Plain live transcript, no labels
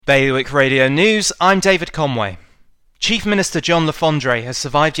Bailiwick Radio News, I'm David Conway. Chief Minister John Le Fondre has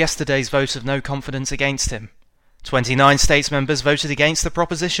survived yesterday's vote of no confidence against him. 29 States members voted against the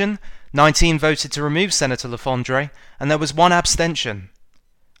proposition, 19 voted to remove Senator Le Fondre, and there was one abstention.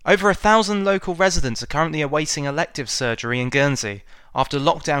 Over 1,000 local residents are currently awaiting elective surgery in Guernsey after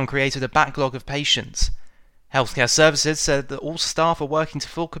lockdown created a backlog of patients. Healthcare Services said that all staff are working to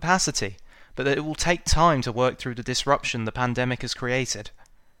full capacity, but that it will take time to work through the disruption the pandemic has created.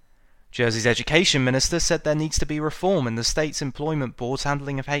 Jersey's Education Minister said there needs to be reform in the state's employment board's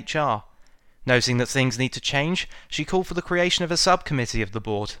handling of HR. Noting that things need to change, she called for the creation of a subcommittee of the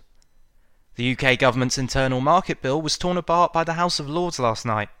board. The UK government's internal market bill was torn apart by the House of Lords last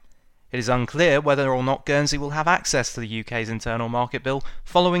night. It is unclear whether or not Guernsey will have access to the UK's internal market bill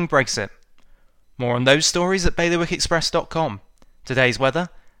following Brexit. More on those stories at bailiwickexpress.com. Today's weather,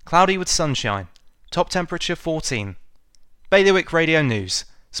 cloudy with sunshine. Top temperature 14. Bailiwick Radio News.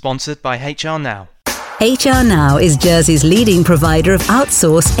 Sponsored by HR Now. HR Now is Jersey's leading provider of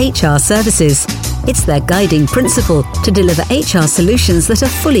outsourced HR services. It's their guiding principle to deliver HR solutions that are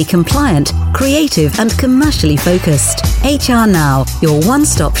fully compliant, creative and commercially focused. HR Now, your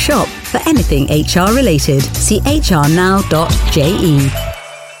one-stop shop for anything HR related. See hrnow.je.